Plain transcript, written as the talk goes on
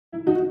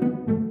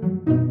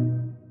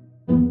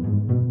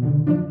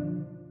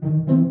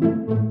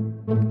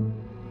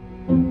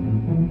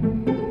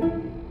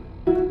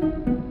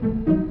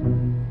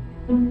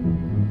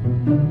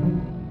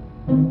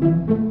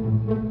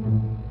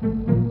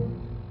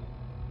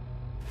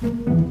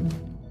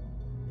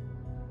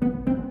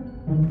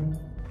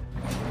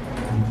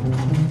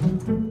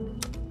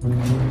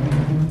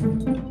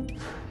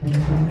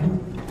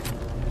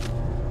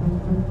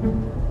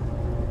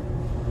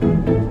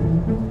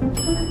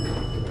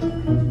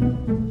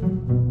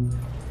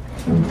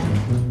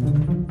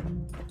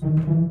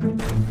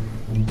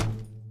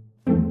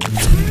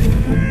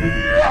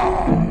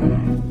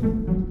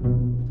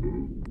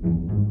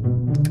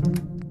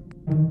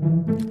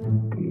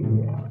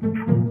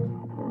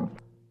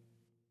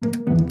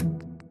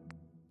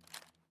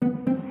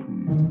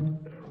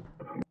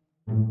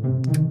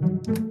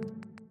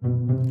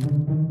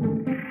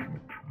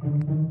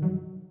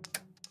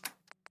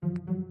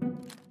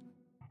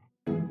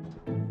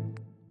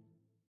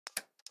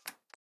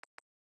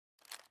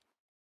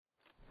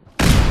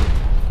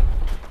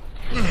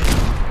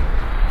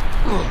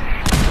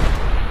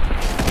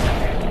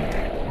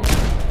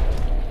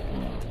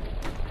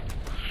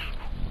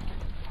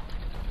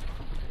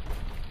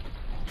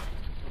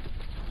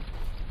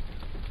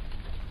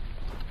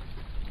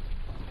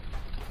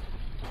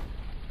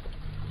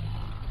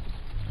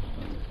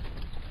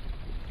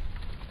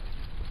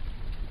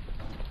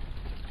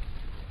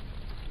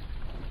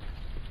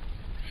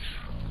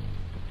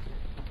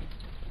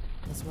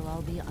This will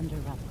all be under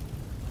rubble.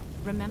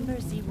 Remember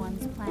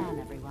Z1's plan,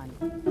 everyone.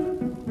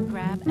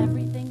 Grab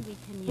everything we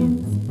can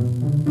use.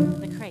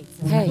 The crates.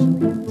 Hey,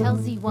 tell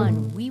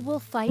Z1 we will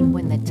fight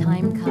when the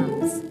time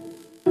comes.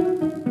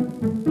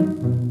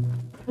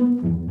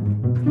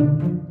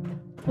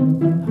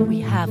 We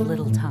have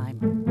little time.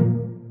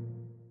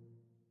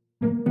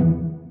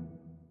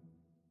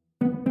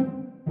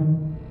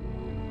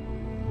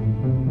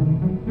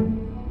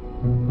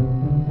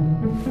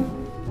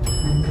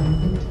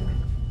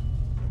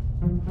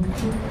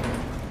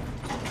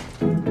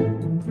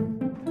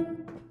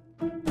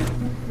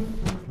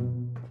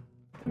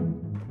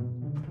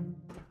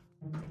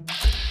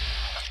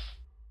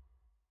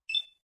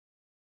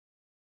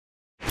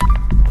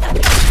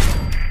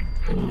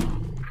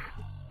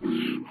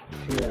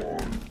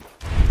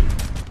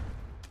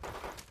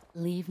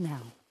 Leave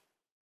now.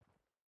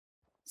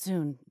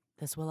 Soon,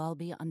 this will all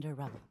be under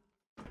rubble.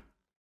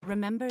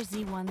 Remember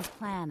Z1's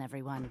plan,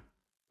 everyone.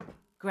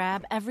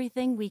 Grab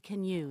everything we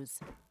can use.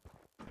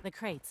 The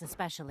crates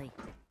especially.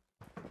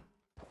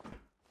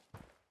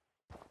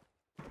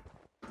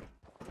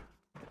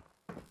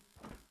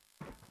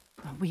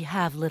 We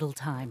have little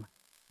time.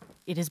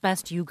 It is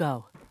best you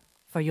go,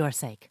 for your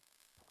sake.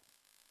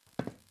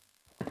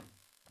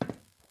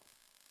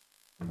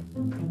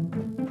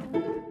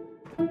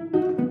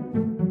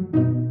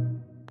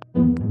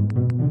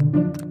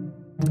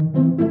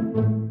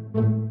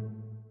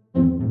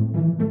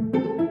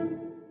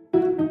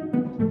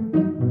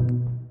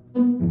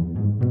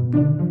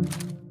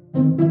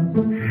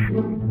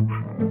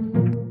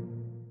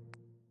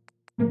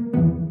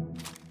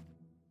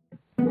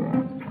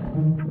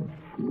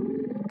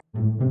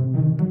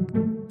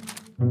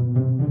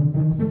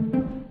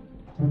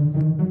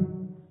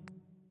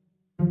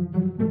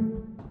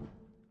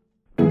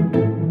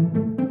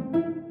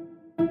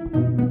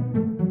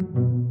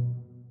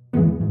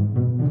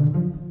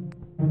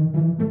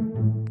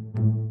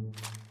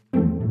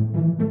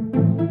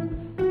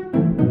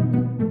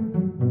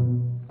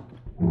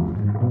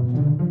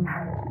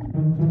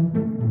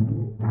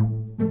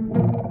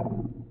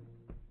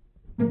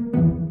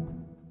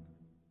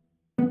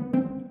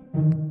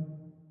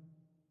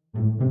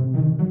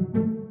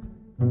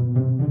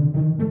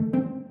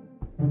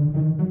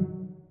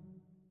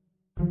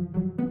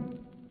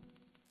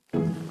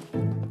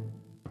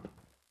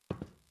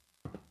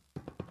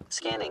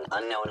 Scanning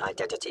unknown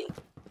identity.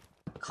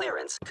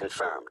 Clearance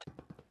confirmed.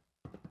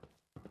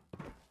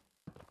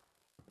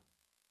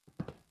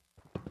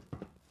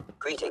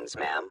 Greetings,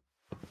 ma'am.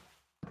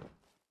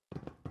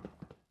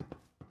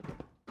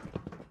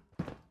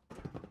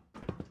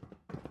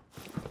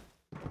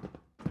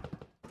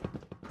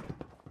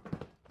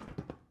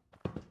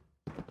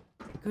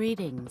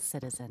 Greetings,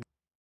 citizen.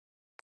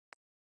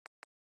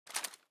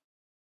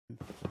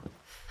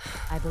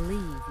 I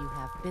believe you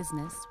have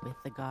business with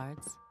the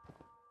guards.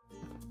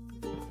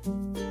 We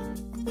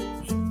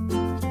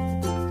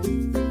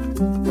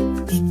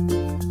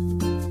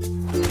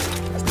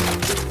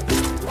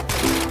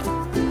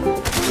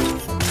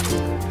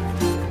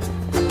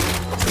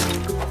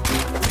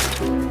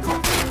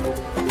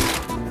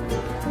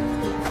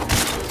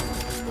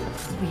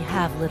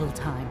have little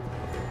time.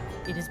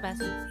 It is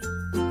best.